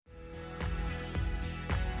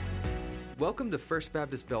Welcome to First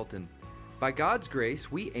Baptist Belton. By God's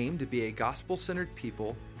grace, we aim to be a gospel-centered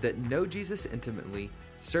people that know Jesus intimately,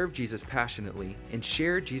 serve Jesus passionately, and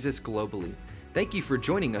share Jesus globally. Thank you for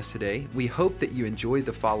joining us today. We hope that you enjoyed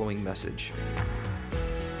the following message.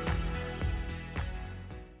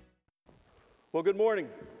 Well, good morning.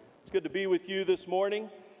 It's good to be with you this morning.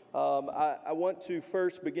 I want to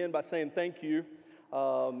first begin by saying thank you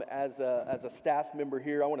as a staff member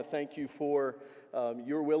here. I want to thank you for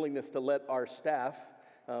your willingness to let our staff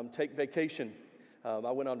take vacation.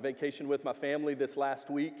 I went on vacation with my family this last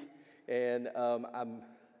week, and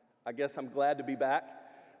I guess I'm glad to be back.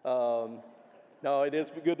 No, it is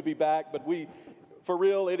good to be back, but for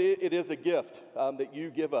real, it is a gift that you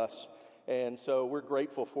give us, and so we're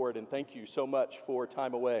grateful for it, and thank you so much for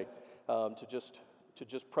time away to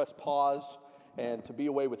just press pause and to be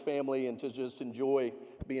away with family and to just enjoy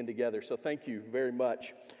being together. So thank you very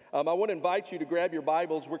much. I want to invite you to grab your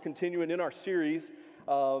Bibles. We're continuing in our series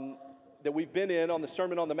that we've been in on the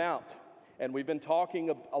Sermon on the Mount. And we've been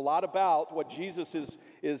talking a lot about what Jesus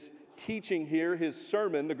is teaching here, his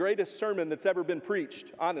sermon, the greatest sermon that's ever been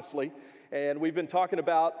preached, honestly. And we've been talking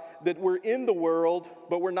about that we're in the world,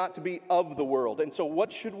 but we're not to be of the world. And so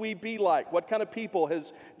what should we be like? What kind of people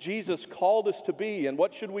has Jesus called us to be? And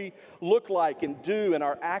what should we look like and do in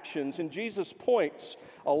our actions? And Jesus points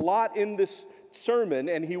a lot in this sermon,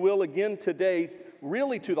 and he will again today,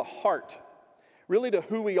 really to the heart, really to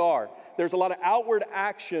who we are. There's a lot of outward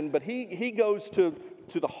action, but he goes to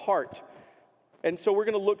the heart. And so we're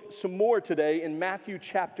going to look some more today in Matthew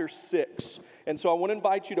chapter 6. And so I want to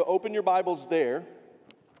invite you to open your Bibles there.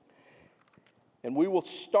 And we will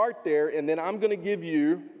start there, and then I'm going to give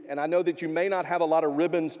you, and I know that you may not have a lot of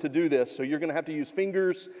ribbons to do this, so you're going to have to use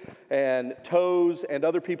fingers and toes and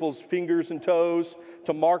other people's fingers and toes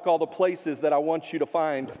to mark all the places that I want you to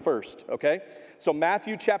find first, okay? So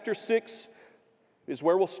Matthew chapter 6 is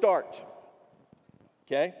where we'll start,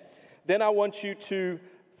 okay? Then I want you to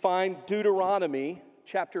find Deuteronomy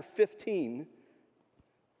chapter 15.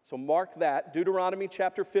 So mark that, Deuteronomy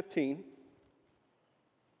chapter 15.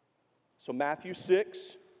 So Matthew 6,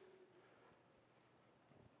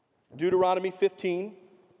 Deuteronomy 15.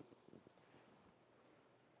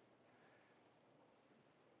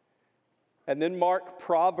 And then mark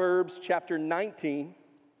Proverbs chapter 19.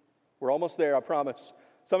 We're almost there, I promise.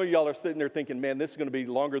 Some of y'all are sitting there thinking, man, this is going to be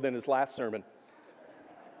longer than his last sermon.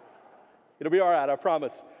 It'll be all right, I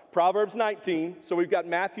promise. Proverbs 19. So we've got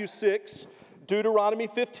Matthew 6, Deuteronomy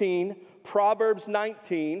 15, Proverbs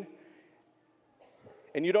 19.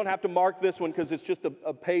 And you don't have to mark this one because it's just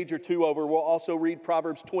a page or two over. We'll also read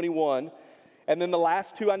Proverbs 21. And then the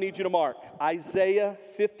last two I need you to mark. Isaiah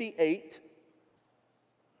 58.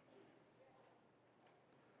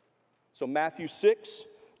 So Matthew 6,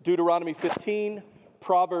 Deuteronomy 15,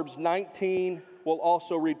 Proverbs 19. We'll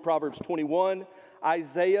also read Proverbs 21.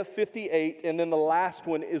 Isaiah 58, and then the last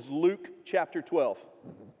one is Luke chapter 12.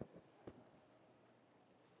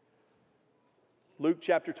 Luke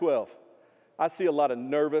chapter 12. I see a lot of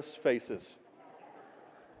nervous faces.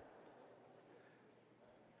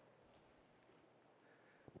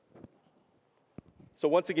 So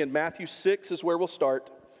once again, Matthew 6 is where we'll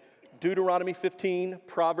start. Deuteronomy 15,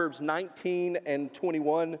 Proverbs 19 and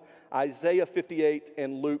 21, Isaiah 58,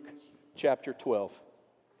 and Luke chapter 12.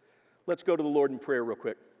 Let's go to the Lord in prayer real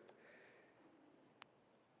quick.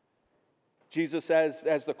 Jesus,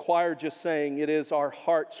 as the choir just sang, it is our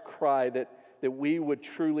heart's cry that we would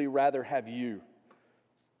truly rather have you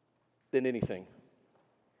than anything.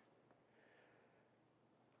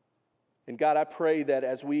 And God, I pray that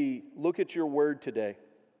as we look at your word today,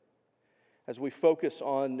 as we focus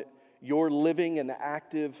on your living and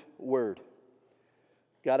active word,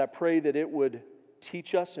 God, I pray that it would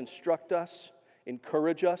teach us, instruct us,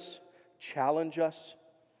 encourage us, challenge us.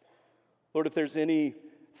 Lord, if there's any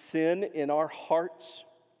sin in our hearts,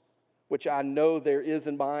 which I know there is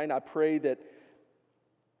in mine, I pray that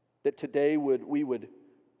today we would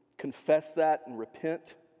confess that and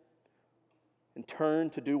repent and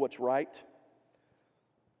turn to do what's right.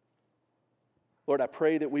 Lord, I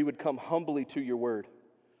pray that we would come humbly to your word.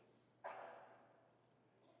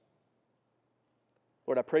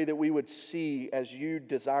 Lord, I pray that we would see as you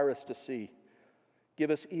desire us to see. Give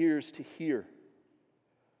us ears to hear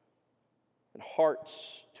and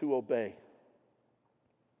hearts to obey,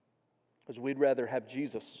 because we'd rather have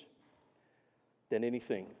Jesus than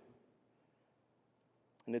anything.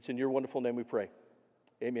 And it's in your wonderful name we pray.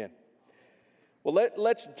 Amen. Well,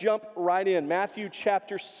 let's jump right in. Matthew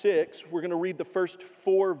chapter 6, we're going to read the first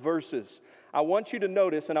 4 verses. I want you to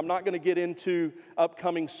notice, and I'm not going to get into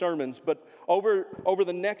upcoming sermons, but over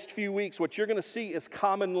the next few weeks, what you're going to see is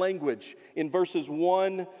common language in verses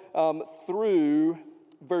 1 through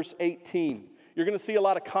verse 18. You're going to see a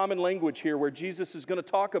lot of common language here where Jesus is going to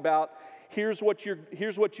talk about here's what you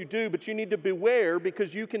do, but you need to beware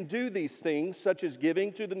because you can do these things such as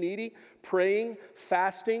giving to the needy, praying,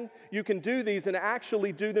 fasting. You can do these and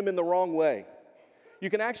actually do them in the wrong way. You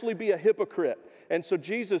can actually be a hypocrite. And so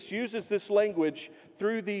Jesus uses this language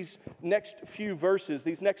through these next few verses,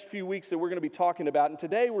 these next few weeks that we're going to be talking about. And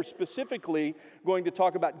today we're specifically going to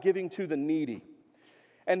talk about giving to the needy.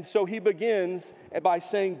 And so he begins by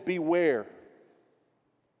saying, beware.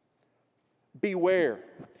 Beware.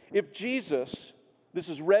 If Jesus, this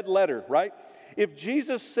is red letter, right? If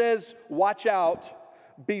Jesus says, watch out,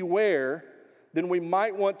 beware, then we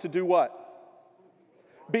might want to do what?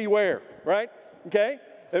 Beware, right? Okay?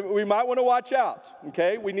 We might want to watch out,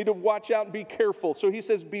 okay? We need to watch out and be careful. So he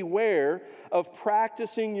says, beware of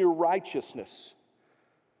practicing your righteousness,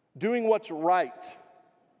 doing what's right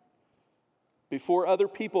before other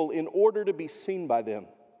people in order to be seen by them.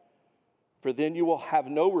 For then you will have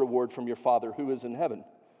no reward from your Father who is in heaven.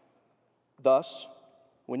 Thus,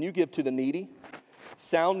 when you give to the needy,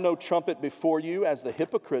 sound no trumpet before you as the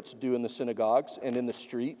hypocrites do in the synagogues and in the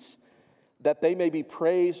streets, that they may be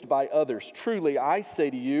praised by others. Truly, I say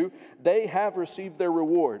to you, they have received their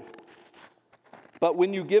reward. But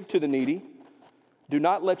when you give to the needy, do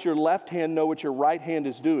not let your left hand know what your right hand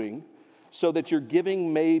is doing, so that your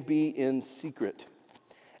giving may be in secret.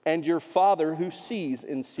 And your Father who sees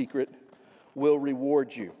in secret will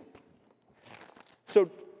reward you. So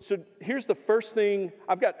here's the first thing.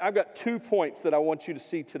 I've got 2 points that I want you to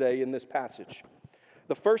see today in this passage.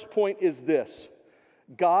 The first point is this: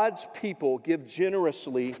 God's people give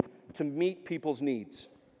generously to meet people's needs.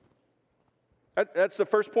 That's the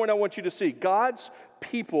first point I want you to see. God's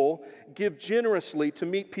people give generously to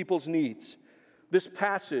meet people's needs. This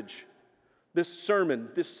passage, this sermon,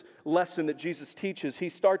 this lesson that Jesus teaches, he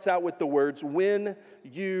starts out with the words, when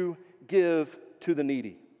you give to the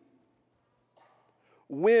needy.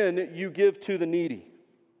 When you give to the needy.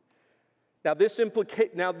 Now there's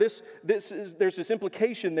this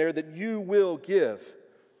implication there that you will give.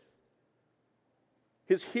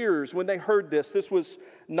 His hearers, when they heard this was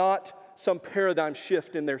not some paradigm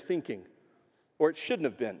shift in their thinking, or it shouldn't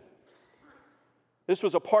have been. This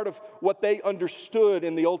was a part of what they understood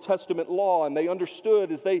in the Old Testament law, and they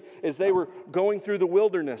understood as they were going through the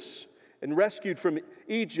wilderness and rescued from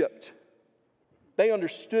Egypt. They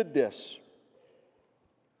understood this.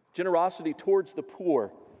 Generosity towards the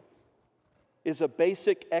poor is a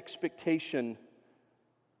basic expectation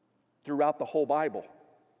throughout the whole Bible.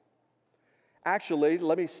 Actually,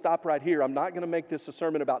 let me stop right here. I'm not going to make this a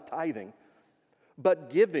sermon about tithing,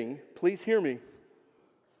 but giving, please hear me,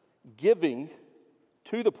 giving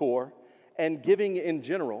to the poor and giving in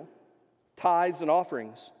general, tithes and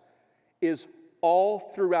offerings, is all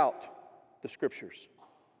throughout the Scriptures.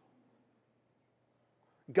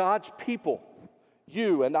 God's people,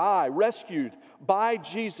 you and I, rescued by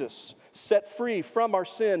Jesus, set free from our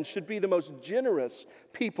sins, should be the most generous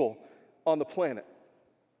people on the planet.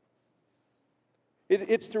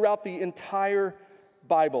 It's throughout the entire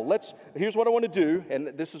Bible. Here's what I want to do,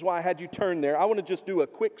 and this is why I had you turn there. I want to just do a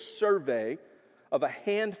quick survey of a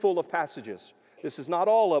handful of passages. This is not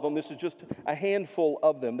all of them. This is just a handful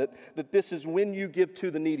of them. That this is when you give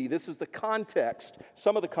to the needy. This is the context,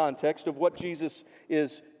 some of the context of what Jesus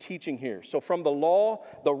is teaching here. So from the law,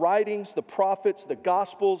 the writings, the prophets, the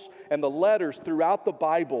gospels, and the letters throughout the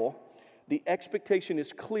Bible, the expectation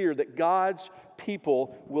is clear that God's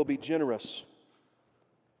people will be generous.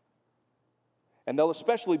 And they'll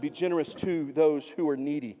especially be generous to those who are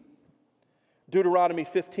needy. Deuteronomy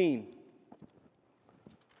 15.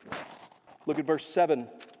 Look at verse 7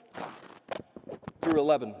 through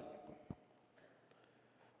 11.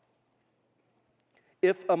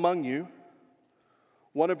 If among you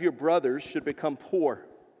one of your brothers should become poor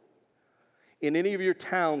in any of your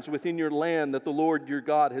towns within your land that the Lord your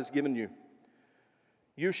God has given you,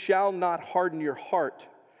 you shall not harden your heart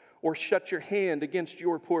or shut your hand against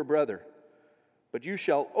your poor brother, but you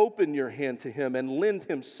shall open your hand to him and lend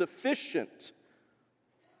him sufficient.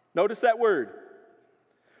 Notice that word.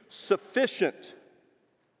 Sufficient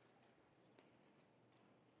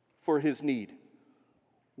for his need,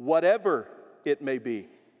 whatever it may be.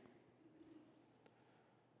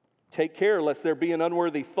 Take care lest there be an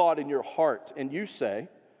unworthy thought in your heart, and you say,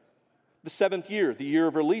 the 7th year, the year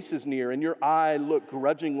of release is near, and your eye look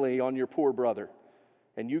grudgingly on your poor brother,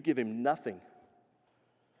 and you give him nothing.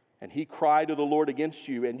 And he cry to the Lord against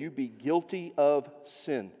you, and you be guilty of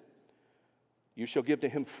sin. You shall give to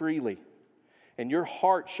him freely, and your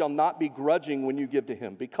heart shall not be grudging when you give to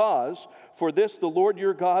him. Because for this the Lord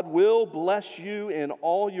your God will bless you in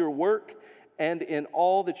all your work and in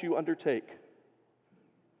all that you undertake.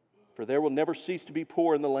 For there will never cease to be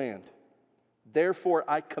poor in the land. Therefore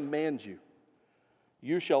I command you,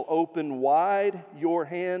 you shall open wide your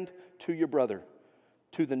hand to your brother,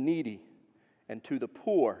 to the needy, and to the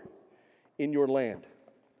poor in your land.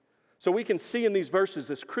 So we can see in these verses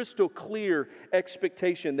this crystal clear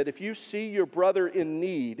expectation that if you see your brother in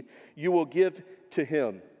need, you will give to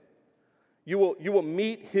him. You will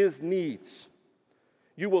meet his needs.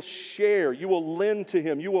 You will share. You will lend to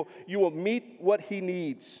him. You will meet what he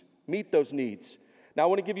needs. Meet those needs. Now I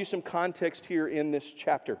want to give you some context here in this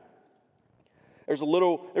chapter.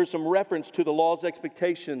 There's some reference to the law's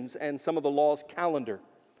expectations and some of the law's calendar.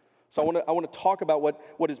 So I want to talk about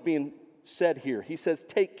what is being said here. He says,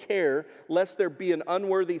 take care lest there be an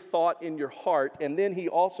unworthy thought in your heart. And then he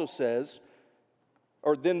also says,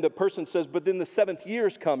 or then the person says, but then the 7th year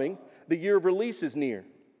is coming, the year of release is near.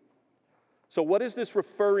 So what is this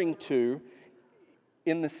referring to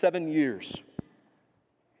in the 7 years?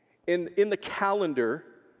 In the calendar,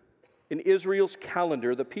 in Israel's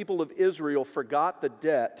calendar, the people of Israel forgot the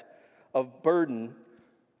debt of burden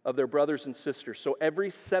of their brothers and sisters. So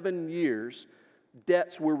every 7 years,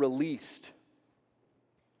 debts were released.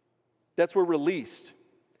 Debts were released.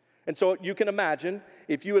 And so you can imagine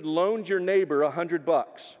if you had loaned your neighbor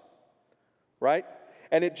 $100, right?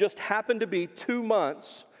 And it just happened to be 2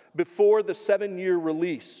 months before the 7-year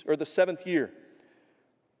release, or the 7th year.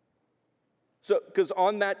 So, because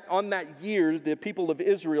on that year, the people of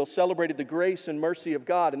Israel celebrated the grace and mercy of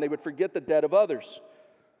God, and they would forget the debt of others.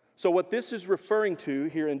 So what this is referring to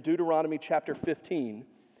here in Deuteronomy chapter 15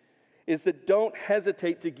 is that don't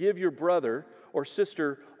hesitate to give your brother or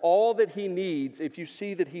sister all that he needs if you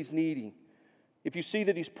see that he's needy, if you see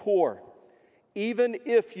that he's poor, even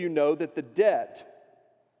if you know that the debt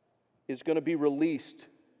is going to be released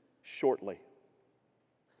shortly.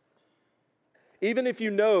 Even if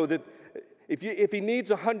you know that if he needs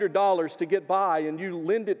 $100 to get by and you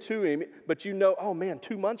lend it to him, but you know, oh man,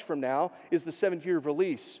 2 months from now is the 7th year of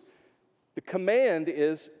release. The command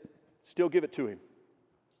is still give it to him.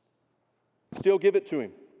 Still give it to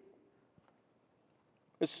him.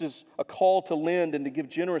 This is a call to lend and to give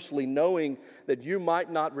generously, knowing that you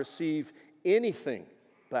might not receive anything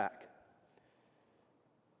back.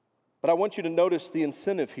 But I want you to notice the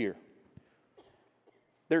incentive here.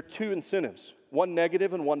 There are 2 incentives, one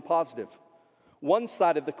negative and one positive. One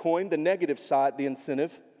side of the coin, the negative side, the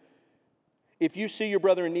incentive. If you see your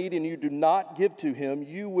brother in need and you do not give to him,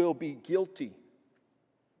 you will be guilty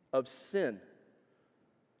of sin.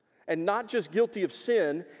 And not just guilty of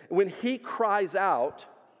sin, when he cries out,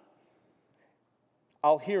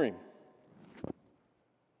 I'll hear him.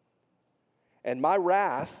 And my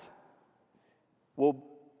wrath will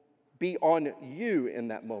be on you in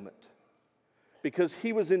that moment. Because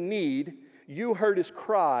he was in need, you heard his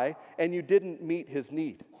cry, and you didn't meet his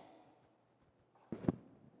need.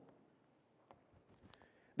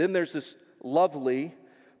 Then there's this lovely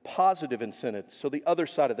positive incentive, so the other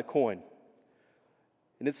side of the coin.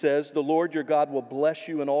 And it says, the Lord your God will bless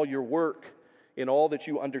you in all your work, in all that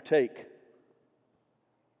you undertake.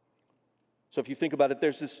 So if you think about it,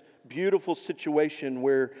 there's this beautiful situation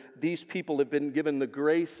where these people have been given the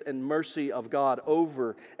grace and mercy of God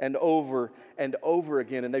over and over and over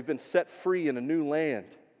again, and they've been set free in a new land.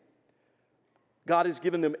 God has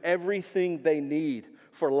given them everything they need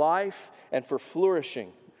for life and for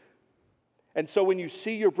flourishing. And so when you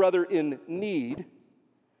see your brother in need,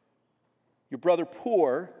 your brother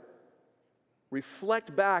poor,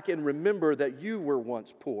 reflect back and remember that you were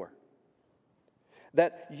once poor.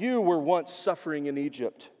 That you were once suffering in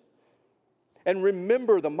Egypt. And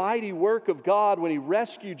remember the mighty work of God when He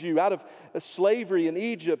rescued you out of slavery in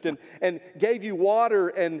Egypt and gave you water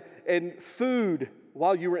and food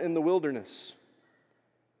while you were in the wilderness.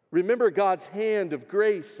 Remember God's hand of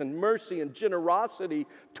grace and mercy and generosity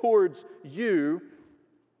towards you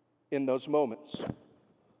in those moments.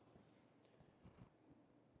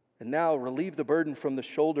 And now relieve the burden from the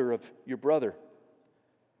shoulder of your brother.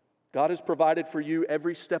 God has provided for you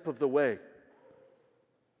every step of the way.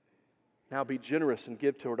 Now be generous and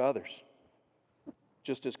give toward others,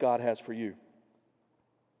 just as God has for you.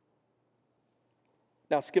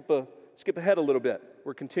 Now skip ahead a little bit.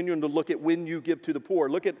 We're continuing to look at when you give to the poor.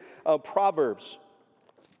 Look at Proverbs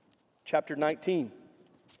chapter 19.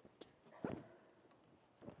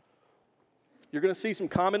 You're going to see some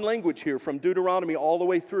common language here from Deuteronomy all the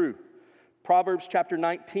way through. Proverbs chapter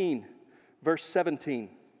 19, verse 17.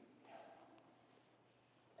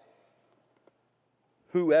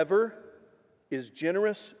 Whoever is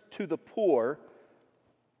generous to the poor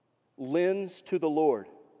lends to the Lord,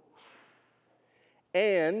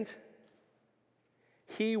 and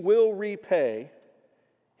He will repay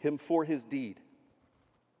him for his deed.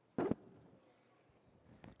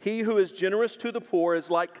 He who is generous to the poor is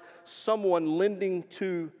like someone lending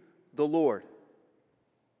to the Lord.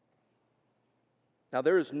 Now,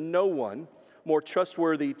 there is no one more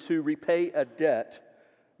trustworthy to repay a debt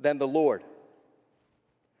than the Lord.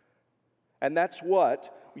 And that's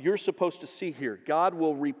what you're supposed to see here. God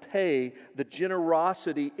will repay the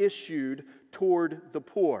generosity issued toward the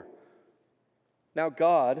poor. Now,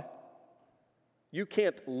 God, you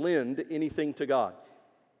can't lend anything to God.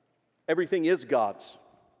 Everything is God's.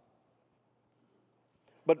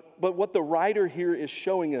 But what the writer here is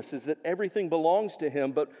showing us is that everything belongs to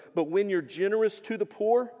Him, but when you're generous to the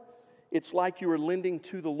poor, it's like you are lending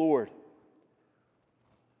to the Lord.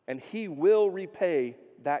 And He will repay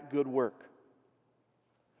that good work.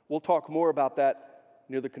 We'll talk more about that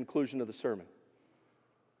near the conclusion of the sermon.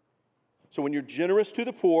 So when you're generous to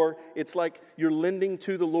the poor, it's like you're lending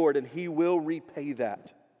to the Lord, and He will repay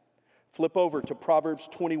that. Flip over to Proverbs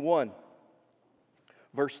 21,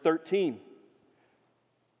 verse 13.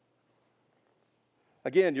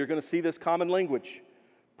 Again, you're going to see this common language.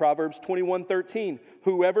 Proverbs 21:13.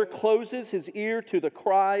 Whoever closes his ear to the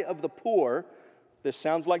cry of the poor, this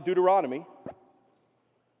sounds like Deuteronomy,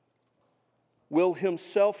 will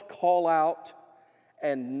himself call out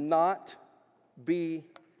and not be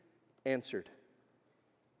answered.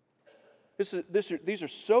 These are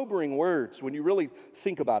sobering words when you really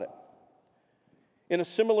think about it. In a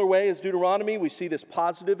similar way as Deuteronomy, we see this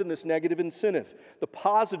positive and this negative incentive. The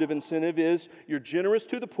positive incentive is you're generous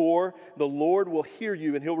to the poor, the Lord will hear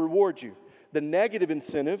you and He'll reward you. The negative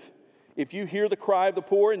incentive, if you hear the cry of the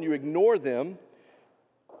poor and you ignore them,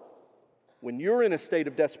 when you're in a state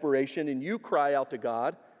of desperation and you cry out to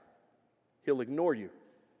God, He'll ignore you.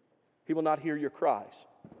 He will not hear your cries.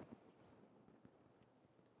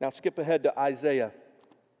 Now skip ahead to Isaiah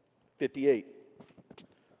 58.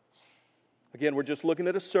 Again, we're just looking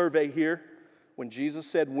at a survey here when Jesus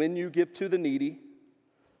said, when you give to the needy.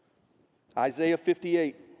 Isaiah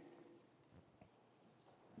 58,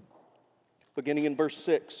 beginning in verse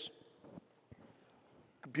 6.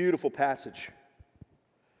 Beautiful passage.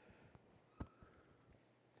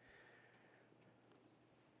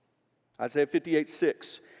 Isaiah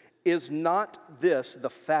 58:6. Is not this the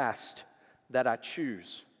fast that I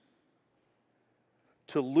choose?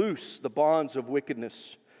 To loose the bonds of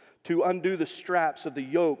wickedness, to undo the straps of the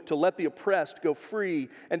yoke, to let the oppressed go free,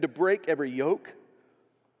 and to break every yoke?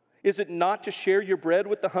 Is it not to share your bread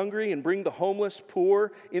with the hungry and bring the homeless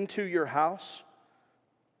poor into your house?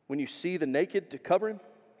 When you see the naked, to cover him,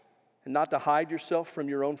 and not to hide yourself from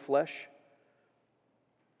your own flesh?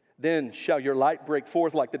 Then shall your light break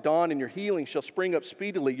forth like the dawn, and your healing shall spring up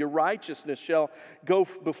speedily. Your righteousness shall go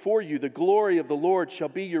before you. The glory of the Lord shall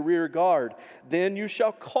be your rear guard. Then you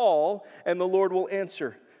shall call, and the Lord will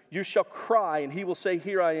answer. You shall cry, and He will say,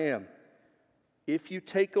 here I am. If you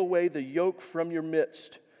take away the yoke from your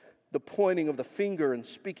midst, the pointing of the finger and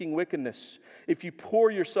speaking wickedness, if you pour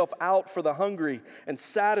yourself out for the hungry and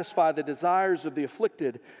satisfy the desires of the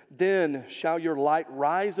afflicted, then shall your light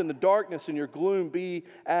rise in the darkness and your gloom be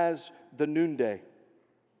as the noonday.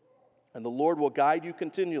 And the Lord will guide you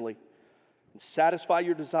continually and satisfy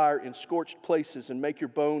your desire in scorched places and make your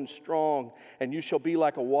bones strong. And you shall be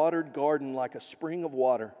like a watered garden, like a spring of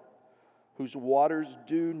water, whose waters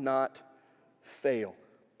do not fail.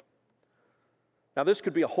 Now, this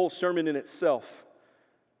could be a whole sermon in itself.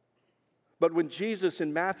 But when Jesus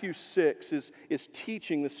in Matthew 6 is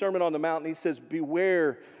teaching the Sermon on the Mount, and He says,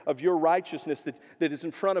 beware of your righteousness that is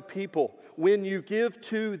in front of people when you give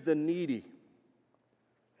to the needy.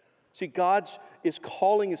 See, God is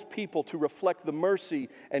calling His people to reflect the mercy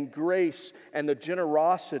and grace and the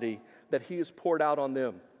generosity that He has poured out on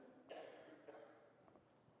them.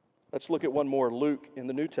 Let's look at one more, Luke in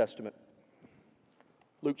the New Testament.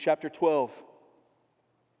 Luke chapter 12.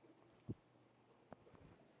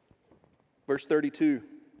 Verse 32.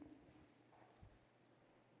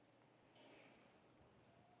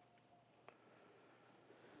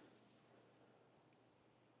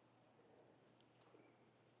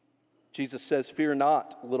 Jesus says, fear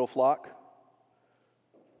not, little flock,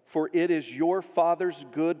 for it is your Father's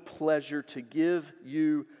good pleasure to give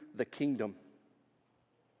you the kingdom.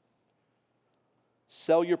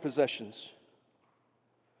 Sell your possessions,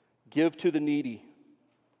 give to the needy.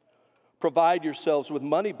 Provide yourselves with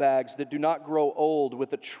money bags that do not grow old,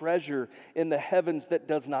 with a treasure in the heavens that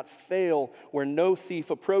does not fail, where no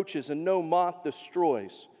thief approaches and no moth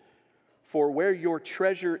destroys. For where your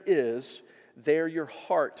treasure is, there your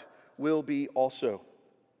heart will be also.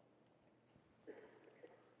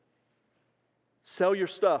 Sell your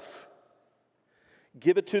stuff.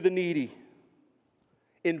 Give it to the needy.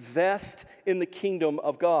 Invest in the kingdom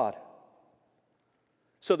of God.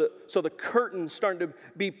 So the curtain's starting to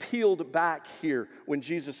be peeled back here when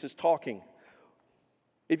Jesus is talking.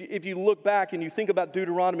 If you look back and you think about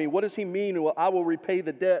Deuteronomy, what does he mean? Well, I will repay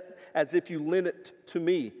the debt as if you lent it to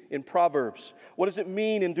me in Proverbs. What does it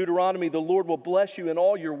mean in Deuteronomy? The Lord will bless you in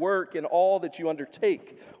all your work and all that you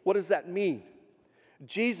undertake. What does that mean?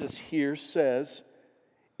 Jesus here says,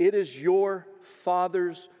 it is your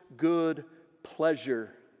Father's good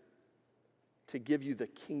pleasure to give you the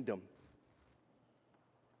kingdom.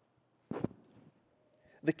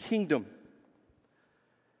 The kingdom.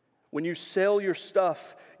 When you sell your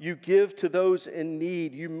stuff, you give to those in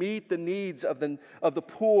need. You meet the needs of the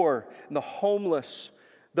poor and the homeless,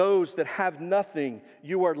 those that have nothing.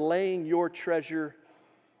 You are laying your treasure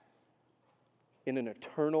in an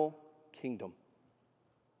eternal kingdom.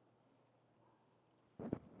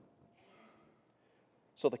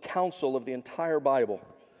 So the counsel of the entire Bible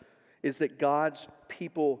is that God's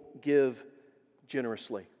people give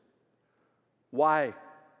generously. Why?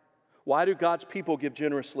 Why do God's people give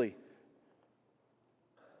generously?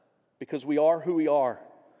 Because we are who we are.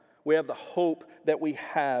 We have the hope that we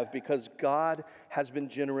have because God has been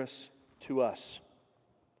generous to us.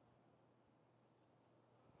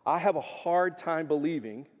 I have a hard time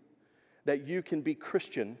believing that you can be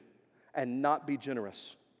Christian and not be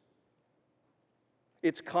generous.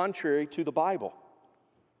 It's contrary to the Bible.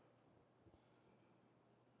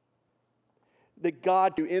 That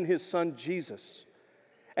God, in His Son Jesus,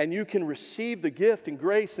 and you can receive the gift and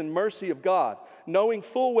grace and mercy of God, knowing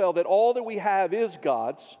full well that all that we have is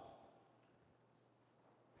God's,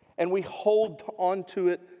 and we hold on to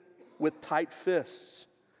it with tight fists,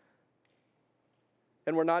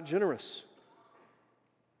 and we're not generous.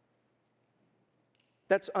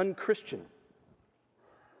 That's unchristian.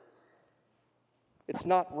 It's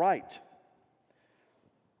not right.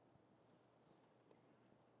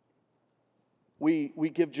 We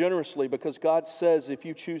give generously because God says if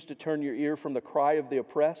you choose to turn your ear from the cry of the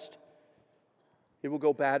oppressed, it will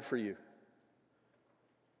go bad for you.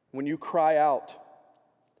 When you cry out,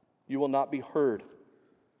 you will not be heard.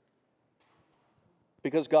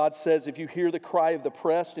 Because God says if you hear the cry of the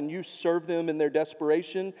oppressed and you serve them in their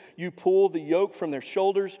desperation, you pull the yoke from their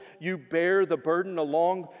shoulders, you bear the burden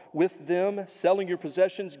along with them, selling your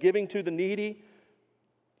possessions, giving to the needy,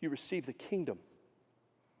 you receive the kingdom.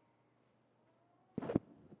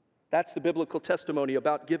 That's the biblical testimony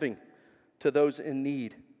about giving to those in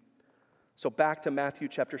need. So back to Matthew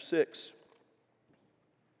chapter 6.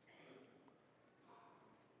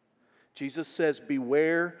 Jesus says,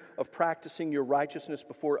 beware of practicing your righteousness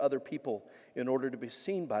before other people in order to be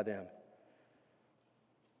seen by them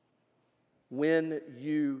when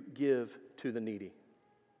you give to the needy.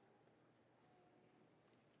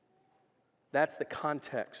 That's the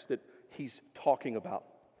context that he's talking about.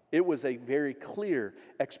 It was a very clear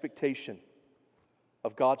expectation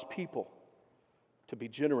of God's people to be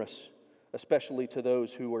generous, especially to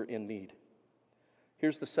those who are in need.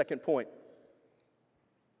 Here's the second point.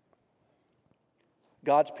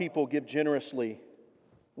 God's people give generously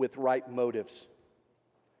with right motives.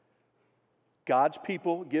 God's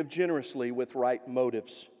people give generously with right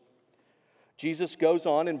motives. Jesus goes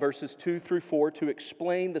on in verses 2 through 4 to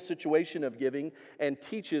explain the situation of giving and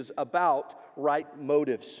teaches about right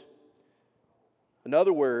motives. In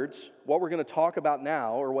other words, what we're going to talk about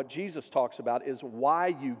now, or what Jesus talks about, is why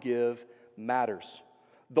you give matters.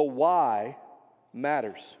 The why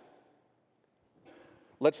matters.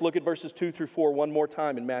 Let's look at verses 2 through 4 one more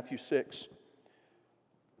time in Matthew 6.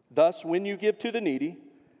 Thus, when you give to the needy,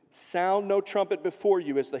 sound no trumpet before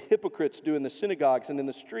you as the hypocrites do in the synagogues and in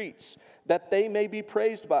the streets, that they may be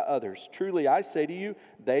praised by others. Truly, I say to you,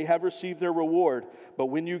 they have received their reward. But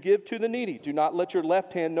when you give to the needy, do not let your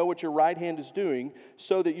left hand know what your right hand is doing,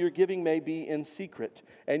 so that your giving may be in secret.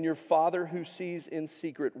 And your Father who sees in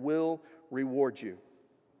secret will reward you.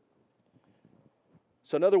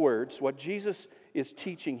 So in other words, what Jesus is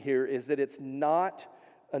teaching here is that it's not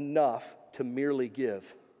enough to merely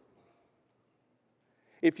give.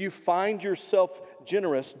 If you find yourself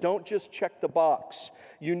generous, don't just check the box.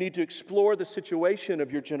 You need to explore the situation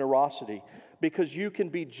of your generosity, because you can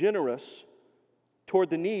be generous toward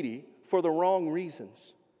the needy for the wrong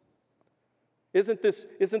reasons. Isn't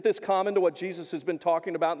this common to what Jesus has been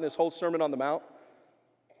talking about in this whole Sermon on the Mount?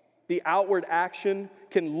 The outward action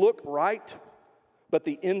can look right, but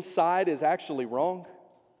the inside is actually wrong.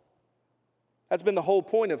 That's been the whole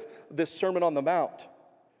point of this Sermon on the Mount.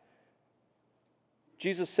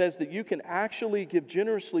 Jesus says that you can actually give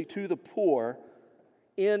generously to the poor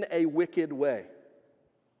in a wicked way.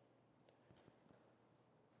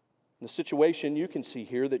 The situation you can see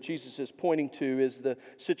here that Jesus is pointing to is the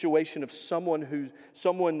situation of someone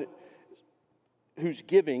whose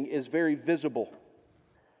giving is very visible.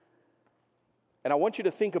 And I want you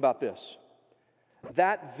to think about this.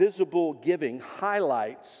 That visible giving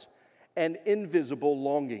highlights an invisible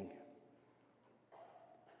longing.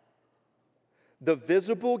 The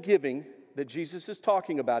visible giving that Jesus is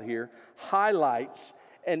talking about here highlights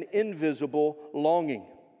an invisible longing.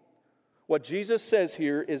 What Jesus says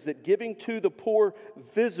here is that giving to the poor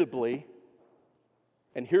visibly,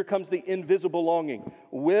 and here comes the invisible longing,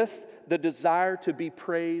 with the desire to be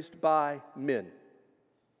praised by men.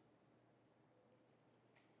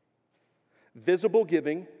 Visible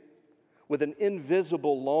giving with an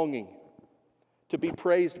invisible longing to be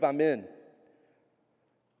praised by men.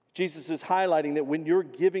 Jesus is highlighting that when you're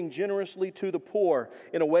giving generously to the poor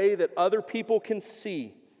in a way that other people can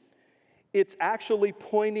see, it's actually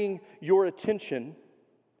pointing your attention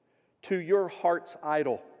to your heart's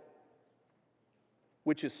idol,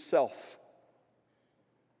 which is self.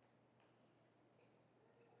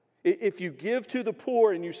 If you give to the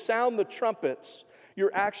poor and you sound the trumpets,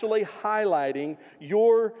 you're actually highlighting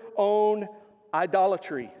your own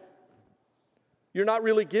idolatry. You're not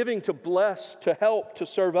really giving to bless, to help, to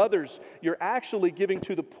serve others. You're actually giving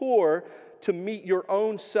to the poor to meet your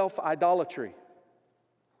own self-idolatry.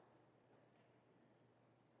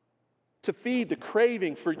 To feed the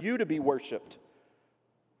craving for you to be worshiped,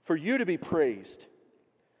 for you to be praised.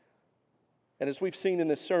 And as we've seen in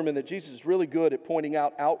this sermon, that Jesus is really good at pointing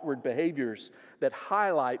out outward behaviors that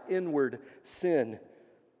highlight inward sin.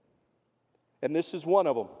 And this is one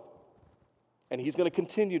of them. And He's going to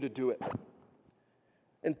continue to do it.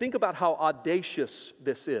 And think about how audacious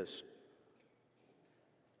this is.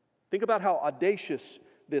 Think about how audacious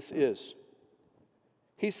this is.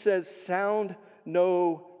 He says, "Sound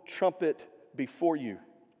no trumpet before you."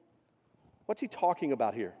 What's He talking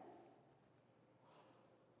about here?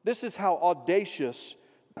 This is how audacious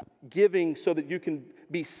giving so that you can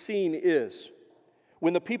be seen is.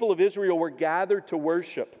 When the people of Israel were gathered to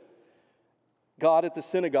worship God at the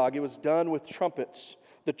synagogue, it was done with trumpets.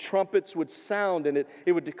 The trumpets would sound and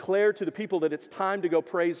it would declare to the people that it's time to go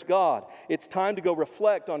praise God. It's time to go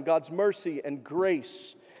reflect on God's mercy and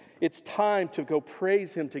grace. It's time to go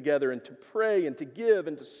praise Him together and to pray and to give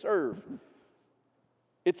and to serve.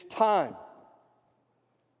 It's time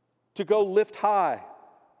to go lift high,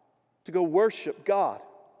 to go worship God.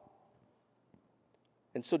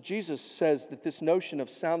 And so Jesus says that this notion of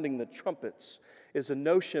sounding the trumpets is a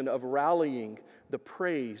notion of rallying the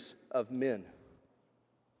praise of men.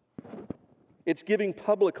 It's giving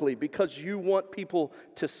publicly because you want people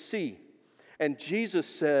to see. And Jesus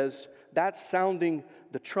says that's sounding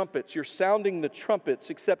the trumpets. You're sounding the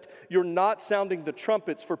trumpets, except you're not sounding the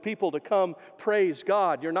trumpets for people to come praise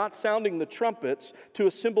God. You're not sounding the trumpets to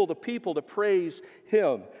assemble the people to praise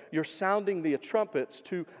Him. You're sounding the trumpets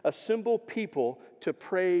to assemble people to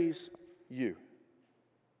praise you.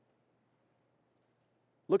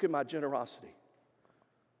 Look at my generosity.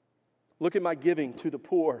 Look at my giving to the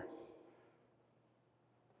poor.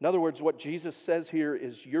 In other words, what Jesus says here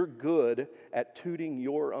is you're good at tooting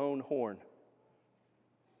your own horn.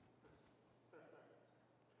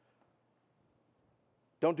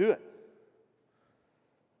 Don't do it.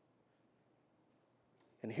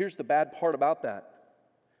 And here's the bad part about that.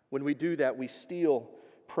 When we do that, we steal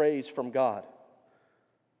praise from God.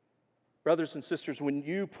 Brothers and sisters, when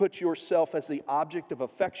you put yourself as the object of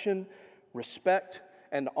affection, respect,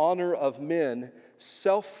 and honor of men,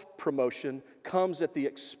 self-promotion comes at the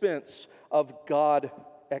expense of God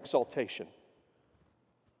exaltation.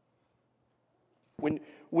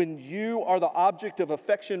 When you are the object of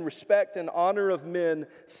affection, respect, and honor of men,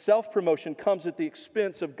 self-promotion comes at the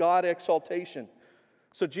expense of God exaltation.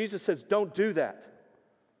 So Jesus says, don't do that.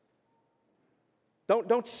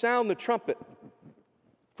 Don't sound the trumpet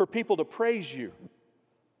for people to praise you.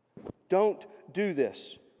 Don't do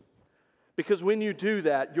this. Because when you do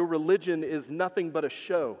that, your religion is nothing but a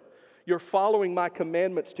show. Your following my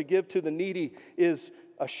commandments to give to the needy is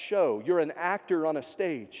a show. You're an actor on a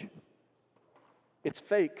stage. It's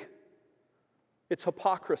fake. It's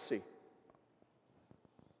hypocrisy.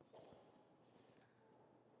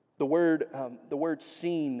 The word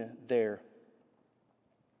seen there,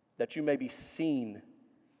 that you may be seen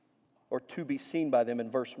or to be seen by them in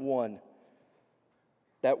verse 1.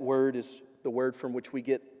 That word is the word from which we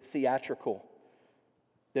get theatrical.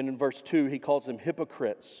 Then in verse 2, he calls them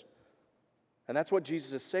hypocrites. And that's what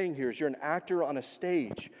Jesus is saying here, is you're an actor on a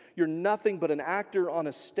stage. You're nothing but an actor on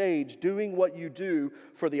a stage doing what you do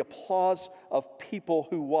for the applause of people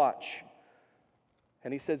who watch.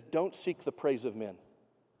 And he says, don't seek the praise of men.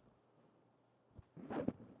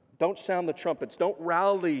 Don't sound the trumpets. Don't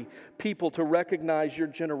rally people to recognize your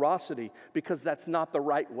generosity, because that's not the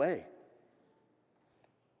right way.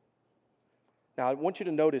 Now, I want you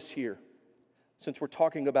to notice here, since we're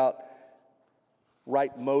talking about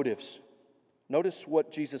right motives, notice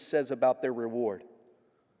what Jesus says about their reward.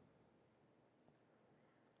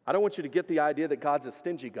 I don't want you to get the idea that God's a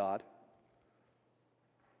stingy God.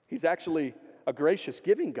 He's actually a gracious,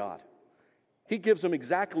 giving God. He gives them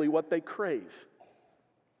exactly what they crave.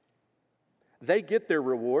 They get their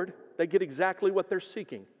reward. They get exactly what they're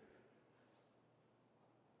seeking.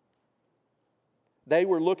 They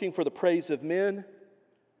were looking for the praise of men,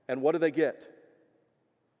 and what do they get?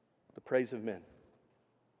 The praise of men.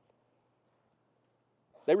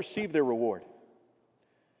 They receive their reward.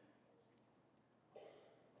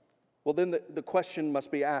 Well, then the question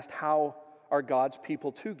must be asked, how are God's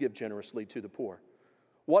people to give generously to the poor?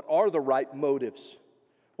 What are the right motives?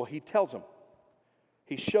 Well, he tells them.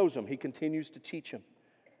 He shows them. He continues to teach them.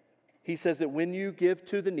 He says that when you give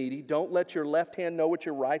to the needy, don't let your left hand know what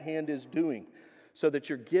your right hand is doing, so that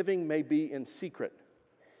your giving may be in secret.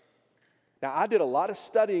 Now, I did a lot of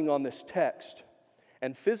studying on this text,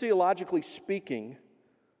 and physiologically speaking,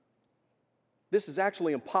 this is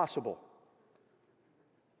actually impossible.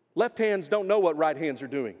 Left hands don't know what right hands are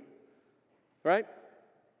doing, right?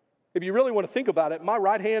 If you really want to think about it, my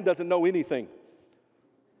right hand doesn't know anything.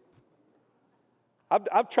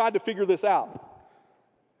 I've tried to figure this out.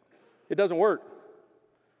 It doesn't work.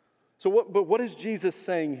 So what is Jesus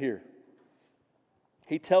saying here?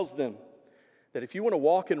 He tells them that if you want to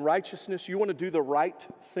walk in righteousness, you want to do the right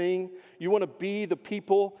thing, you want to be the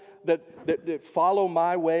people that follow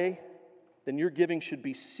my way, then your giving should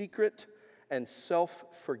be secret and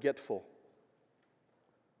self-forgetful.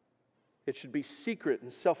 It should be secret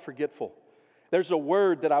and self-forgetful. There's a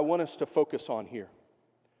word that I want us to focus on here.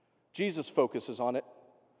 Jesus focuses on it,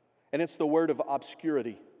 and it's the word of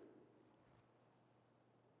obscurity.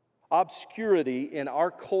 Obscurity in our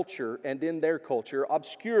culture and in their culture,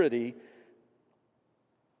 obscurity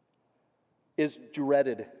is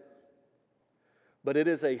dreaded, but it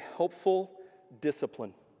is a helpful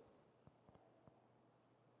discipline.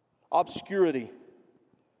 Obscurity.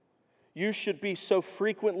 You should be so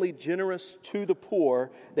frequently generous to the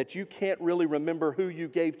poor that you can't really remember who you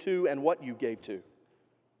gave to and what you gave to.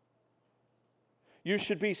 You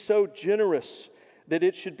should be so generous that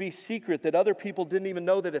it should be secret, that other people didn't even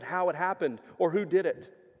know how it happened or who did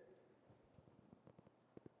it.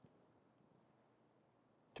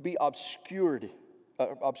 To be obscure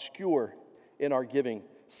in our giving,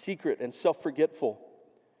 secret and self-forgetful.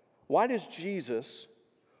 Why does Jesus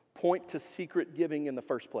point to secret giving in the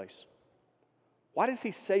first place? Why does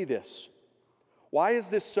he say this? Why is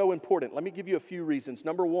this so important? Let me give you a few reasons.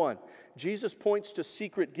 Number one, Jesus points to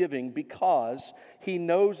secret giving because he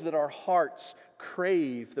knows that our hearts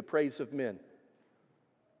crave the praise of men.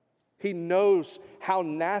 He knows how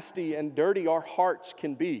nasty and dirty our hearts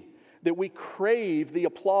can be, that we crave the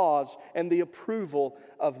applause and the approval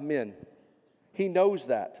of men. He knows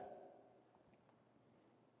that.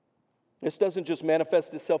 This doesn't just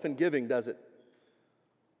manifest itself in giving, does it?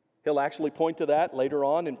 He'll actually point to that later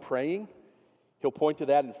on in praying. He'll point to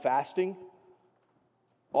that in fasting.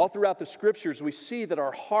 All throughout the Scriptures, we see that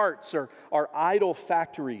our hearts are idol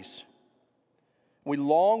factories. We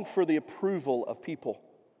long for the approval of people.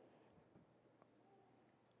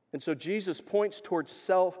 And so Jesus points towards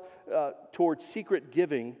secret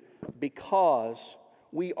giving because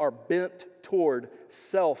we are bent toward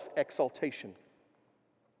self-exaltation.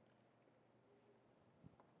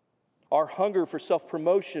 Our hunger for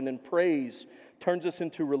self-promotion and praise turns us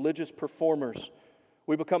into religious performers.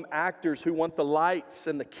 We become actors who want the lights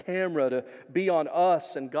and the camera to be on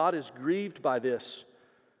us, and God is grieved by this.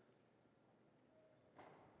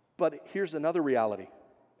 But here's another reality.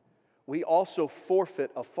 We also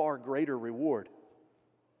forfeit a far greater reward.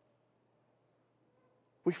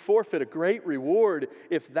 We forfeit a great reward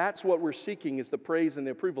if that's what we're seeking, is the praise and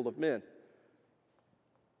the approval of men.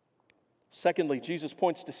 Secondly, Jesus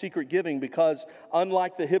points to secret giving because,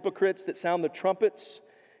 unlike the hypocrites that sound the trumpets,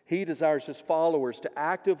 he desires his followers to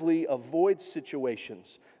actively avoid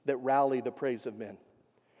situations that rally the praise of men.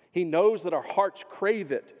 He knows that our hearts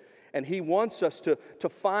crave it, and he wants us to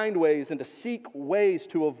find ways and to seek ways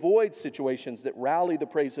to avoid situations that rally the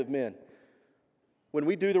praise of men. When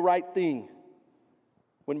we do the right thing,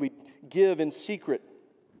 when we give in secret,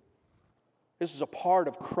 This is a part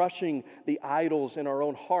of crushing the idols in our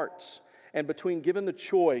own hearts. And between given the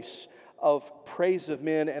choice of praise of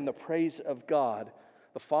men and the praise of God,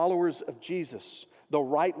 the followers of Jesus, the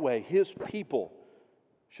right way, His people,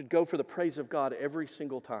 should go for the praise of God every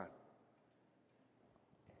single time.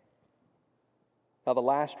 Now, the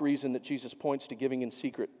last reason that Jesus points to giving in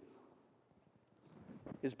secret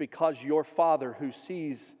is because your Father who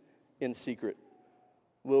sees in secret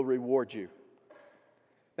will reward you.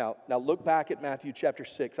 Now look back at Matthew chapter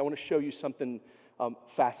 6. I want to show you something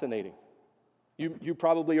fascinating. You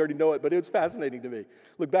probably already know it, but it's fascinating to me.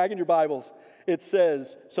 Look back in your Bibles. It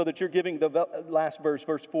says, so that you're giving, the last verse,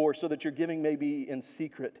 verse 4, so that your giving may be in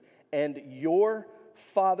secret, and your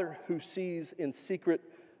Father who sees in secret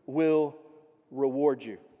will reward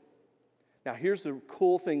you. Now here's the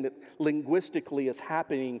cool thing that linguistically is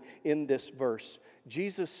happening in this verse.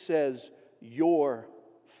 Jesus says, your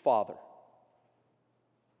Father.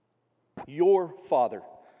 Your Father.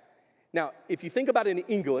 Now, if you think about it in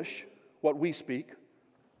English, what we speak,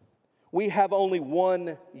 we have only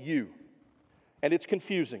one you, and it's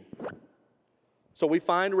confusing. So we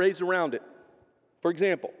find ways around it. For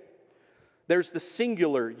example, there's the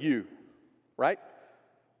singular you, right?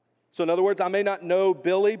 So in other words, I may not know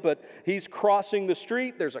Billy, but he's crossing the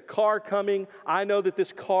street. There's a car coming. I know that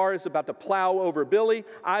this car is about to plow over Billy.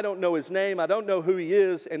 I don't know his name. I don't know who he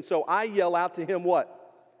is. And so I yell out to him what?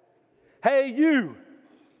 Hey, you,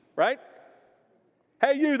 right?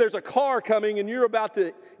 Hey, you, there's a car coming and your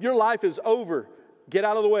life is over. Get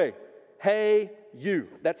out of the way. Hey, you.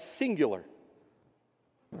 That's singular.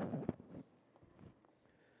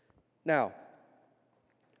 Now,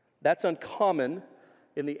 that's uncommon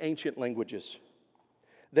in the ancient languages.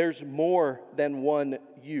 There's more than one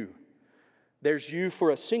you. There's you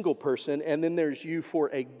for a single person, and then there's you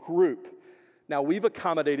for a group. Now, we've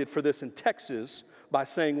accommodated for this in Texas by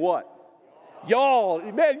saying what? Y'all,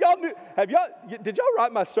 man, y'all knew, did y'all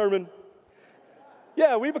write my sermon?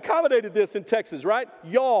 Yeah, we've accommodated this in Texas, right?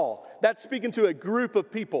 Y'all, that's speaking to a group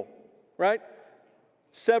of people, right?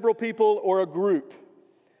 Several people or a group.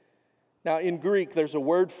 Now, in Greek, there's a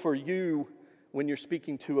word for you when you're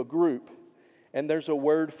speaking to a group, and there's a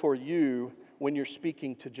word for you when you're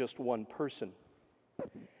speaking to just one person.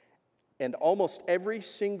 And almost every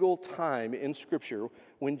single time in Scripture,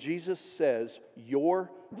 when Jesus says,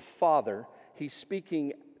 your Father, He's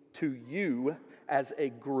speaking to you as a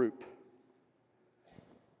group.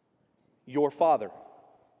 Your Father.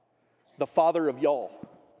 The Father of y'all.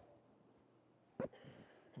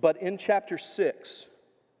 But in chapter 6,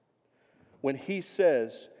 when He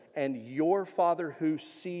says, and your Father who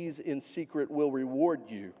sees in secret will reward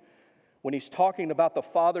you, when He's talking about the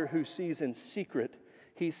Father who sees in secret,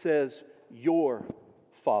 He says, your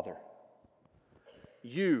Father.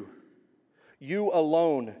 You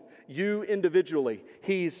alone, you individually.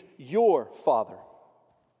 He's your Father.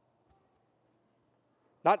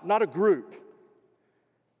 Not a group.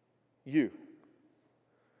 You.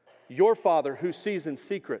 Your Father who sees in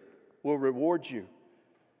secret will reward you.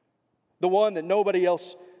 The one that nobody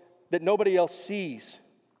else sees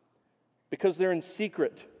because they're in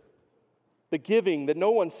secret. The giving that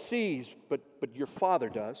no one sees, but your Father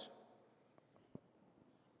does.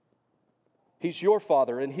 He's your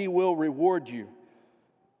Father, and He will reward you.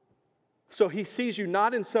 So He sees you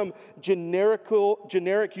not in some generic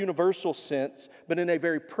universal sense, but in a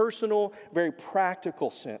very personal, very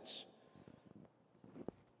practical sense.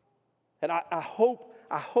 And I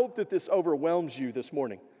hope that this overwhelms you this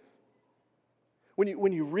morning.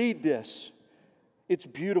 When you read this, it's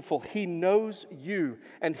beautiful. He knows you,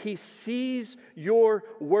 and He sees your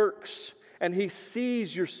works, and He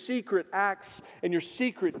sees your secret acts, and your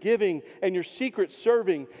secret giving, and your secret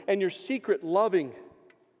serving, and your secret loving.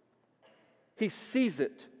 He sees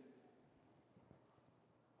it.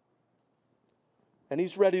 And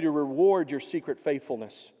He's ready to reward your secret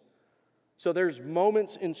faithfulness. So there's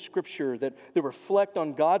moments in Scripture that reflect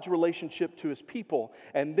on God's relationship to His people.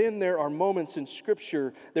 And then there are moments in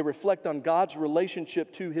Scripture that reflect on God's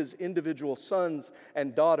relationship to His individual sons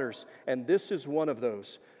and daughters. And this is one of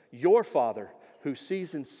those. Your Father, who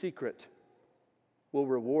sees in secret, will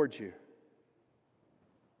reward you.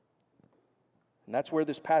 And that's where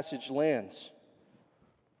this passage lands.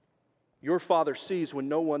 Your Father sees when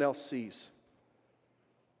no one else sees.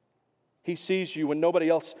 He sees you when nobody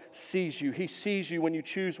else sees you. He sees you when you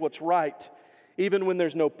choose what's right. Even when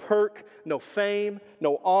there's no perk, no fame,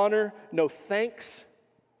 no honor, no thanks.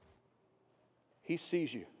 He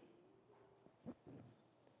sees you.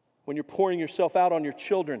 When you're pouring yourself out on your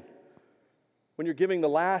children. When you're giving the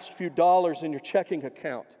last few dollars in your checking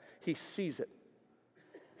account. He sees it.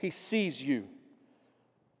 He sees you.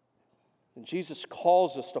 And Jesus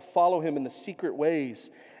calls us to follow Him in the secret ways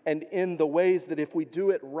and in the ways that if we do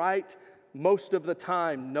it right, most of the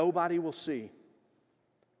time, nobody will see.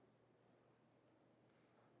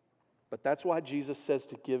 But that's why Jesus says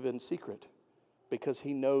to give in secret, because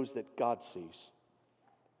He knows that God sees,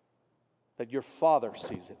 that your Father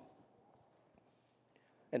sees it.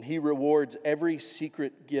 And He rewards every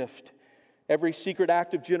secret gift. Every secret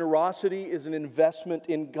act of generosity is an investment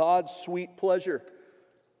in God's sweet pleasure,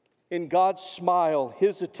 in God's smile,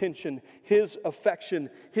 His attention, His affection,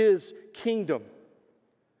 His kingdom.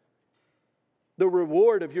 The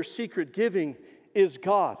reward of your secret giving is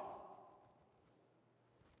God.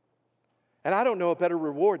 And I don't know a better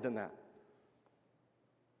reward than that.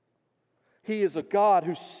 He is a God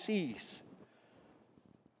who sees.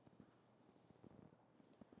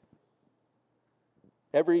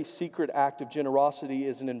 Every secret act of generosity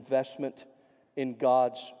is an investment in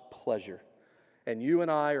God's pleasure. And you and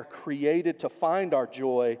I are created to find our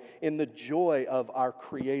joy in the joy of our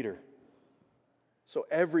Creator. So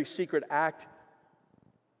every secret act,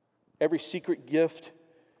 every secret gift,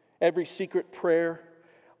 every secret prayer,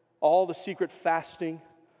 all the secret fasting,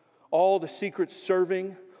 all the secret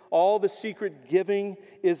serving, all the secret giving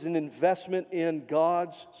is an investment in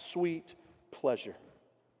God's sweet pleasure.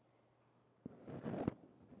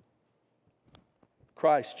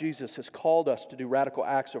 Christ, Jesus, has called us to do radical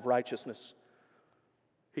acts of righteousness.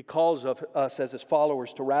 He calls us as His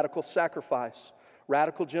followers to radical sacrifice,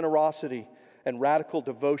 radical generosity, and radical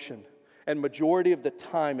devotion. And majority of the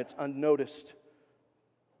time it's unnoticed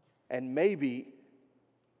and maybe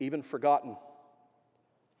even forgotten.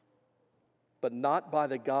 But not by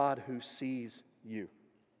the God who sees you.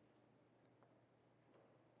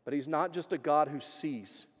 But He's not just a God who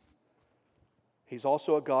sees. He's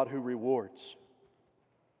also a God who rewards.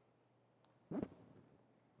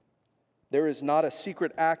 There is not a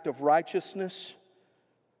secret act of righteousness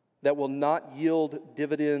that will not yield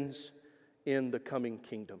dividends in the coming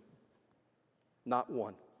kingdom. Not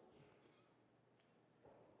one.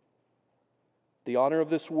 The honor of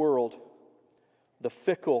this world, the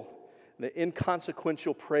fickle, the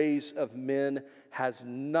inconsequential praise of men has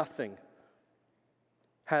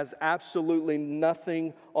absolutely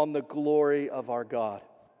nothing on the glory of our God.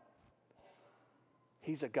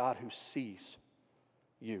 He's a God who sees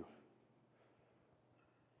you.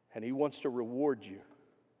 And He wants to reward you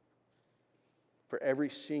for every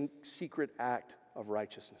secret act of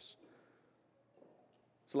righteousness.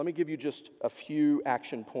 So let me give you just a few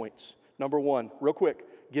action points. Number one, real quick,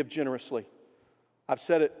 give generously. I've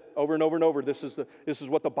said it over and over and over. This is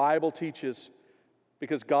what the Bible teaches.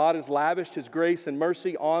 Because God has lavished His grace and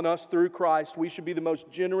mercy on us through Christ, we should be the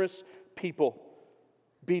most generous people.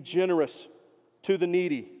 Be generous to the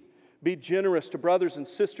needy. Be generous to brothers and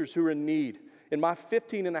sisters who are in need. In my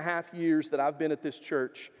 15 and a half years that I've been at this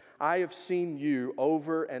church, I have seen you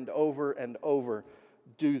over and over and over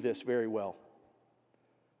do this very well.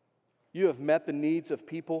 You have met the needs of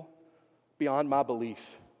people beyond my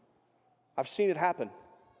belief. I've seen it happen.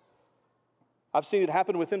 I've seen it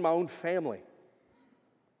happen within my own family.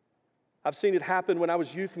 I've seen it happen when I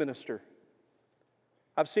was youth minister.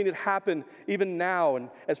 I've seen it happen even now, and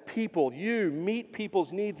as people, you meet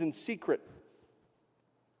people's needs in secret.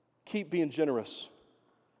 Keep being generous.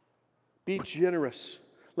 Be generous.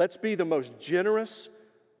 Let's be the most generous,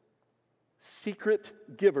 secret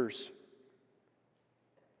givers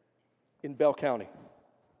in Bell County.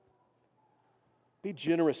 Be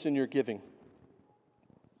generous in your giving.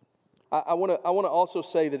 I want to also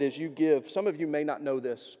say that as you give, some of you may not know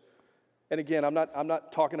this. And again, I'm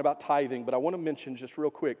not talking about tithing, but I want to mention just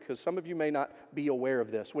real quick, because some of you may not be aware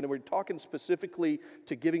of this. When we're talking specifically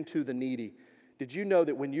to giving to the needy, did you know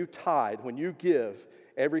that when you tithe, when you give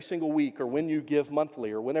every single week, or when you give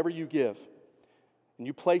monthly, or whenever you give, and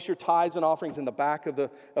you place your tithes and offerings in the back of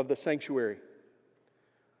the sanctuary,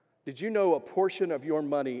 did you know a portion of your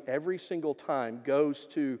money every single time goes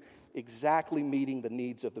to exactly meeting the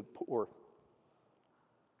needs of the poor?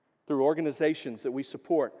 Through organizations that we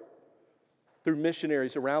support, through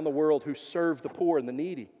missionaries around the world who serve the poor and the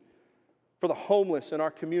needy, for the homeless in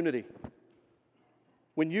our community.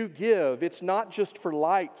 When you give, it's not just for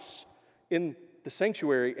lights in the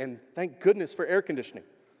sanctuary, and thank goodness for air conditioning.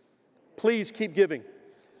 Please keep giving.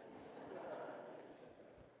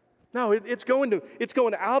 No, it's going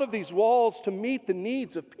out of these walls to meet the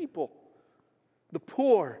needs of people. The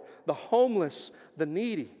poor, the homeless, the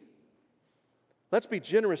needy. Let's be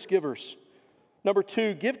generous givers. Number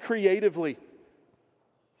two, give creatively.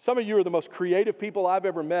 Some of you are the most creative people I've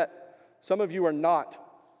ever met. Some of you are not.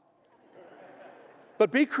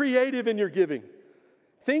 But be creative in your giving.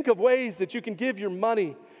 Think of ways that you can give your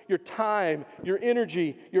money, your time, your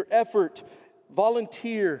energy, your effort.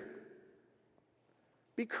 Volunteer.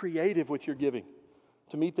 Be creative with your giving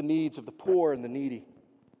to meet the needs of the poor and the needy.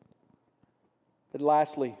 And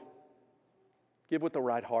lastly, give with the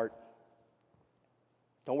right heart.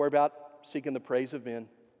 Don't worry about seeking the praise of men,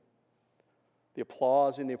 the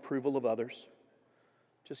applause and the approval of others.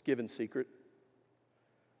 Just give in secret,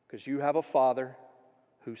 because you have a Father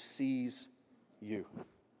who sees you.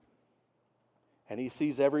 And He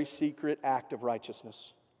sees every secret act of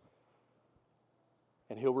righteousness.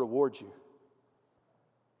 And He'll reward you.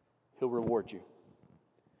 He'll reward you.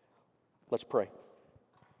 Let's pray.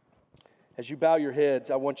 As you bow your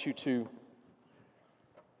heads, I want you to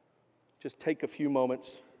just take a few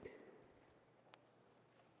moments.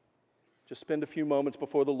 Just spend a few moments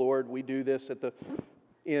before the Lord. We do this at the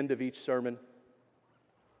end of each sermon.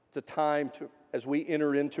 It's a time to, as we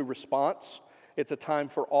enter into response, it's a time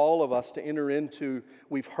for all of us to enter into,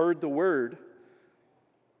 we've heard the word.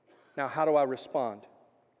 Now, how do I respond?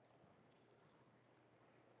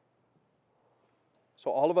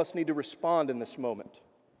 So all of us need to respond in this moment.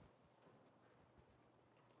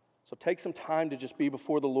 So take some time to just be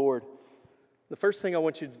before the Lord. The first thing I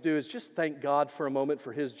want you to do is just thank God for a moment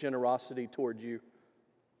for His generosity toward you.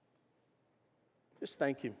 Just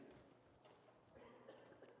thank Him.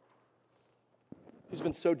 He's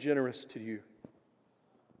been so generous to you.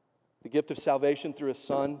 The gift of salvation through His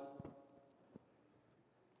Son,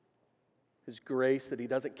 His grace that He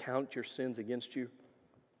doesn't count your sins against you.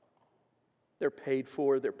 They're paid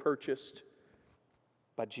for, they're purchased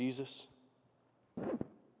by Jesus.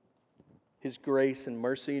 His grace and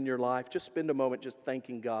mercy in your life. Just spend a moment just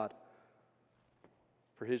thanking God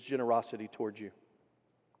for His generosity towards you.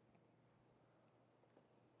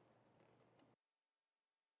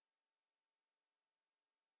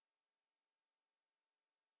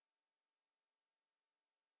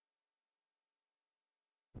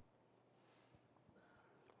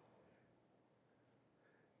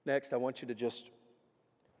 Next, I want you to just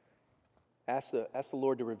ask the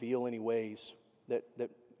Lord to reveal any ways that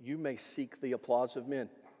you may seek the applause of men,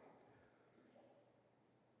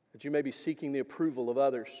 that you may be seeking the approval of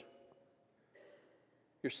others.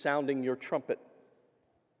 You're sounding your trumpet.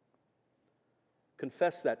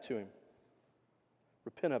 Confess that to Him.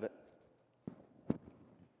 Repent of it.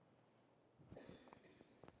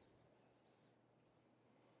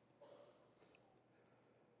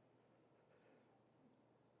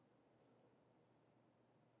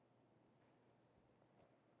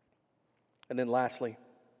 And then lastly,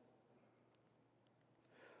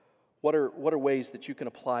 what are ways that you can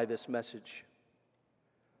apply this message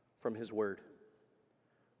from His Word?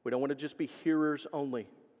 We don't want to just be hearers only.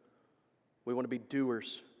 We want to be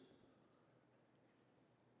doers.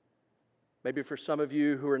 Maybe for some of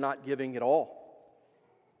you who are not giving at all,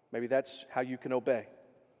 maybe that's how you can obey.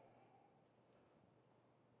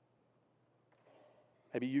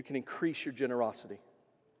 Maybe you can increase your generosity.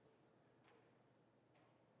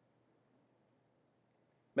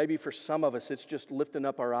 Maybe for some of us, it's just lifting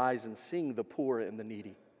up our eyes and seeing the poor and the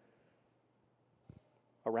needy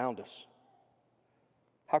around us.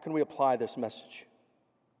 How can we apply this message?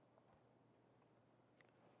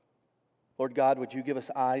 Lord God, would you give us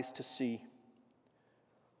eyes to see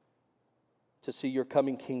your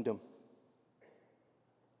coming kingdom?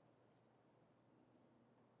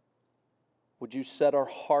 Would you set our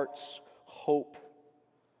hearts' hope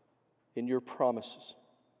in your promises?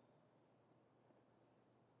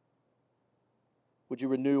 Would you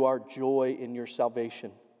renew our joy in your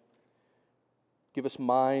salvation? Give us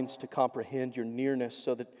minds to comprehend your nearness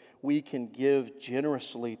so that we can give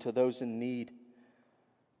generously to those in need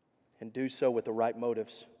and do so with the right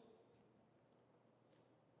motives.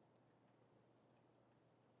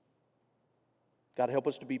 God, help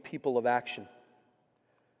us to be people of action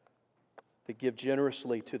that give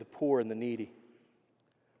generously to the poor and the needy,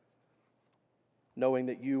 knowing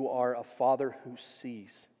that you are a Father who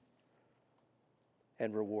sees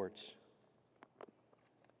and rewards.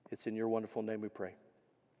 It's in your wonderful name we pray.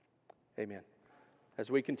 Amen. As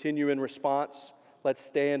we continue in response, let's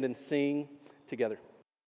stand and sing together.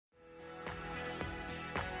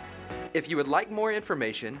 If you would like more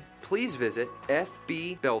information, please visit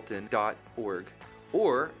fbbelton.org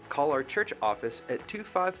or call our church office at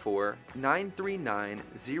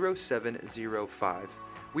 254-939-0705.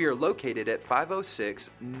 We are located at 506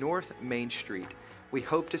 North Main Street. We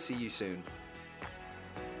hope to see you soon.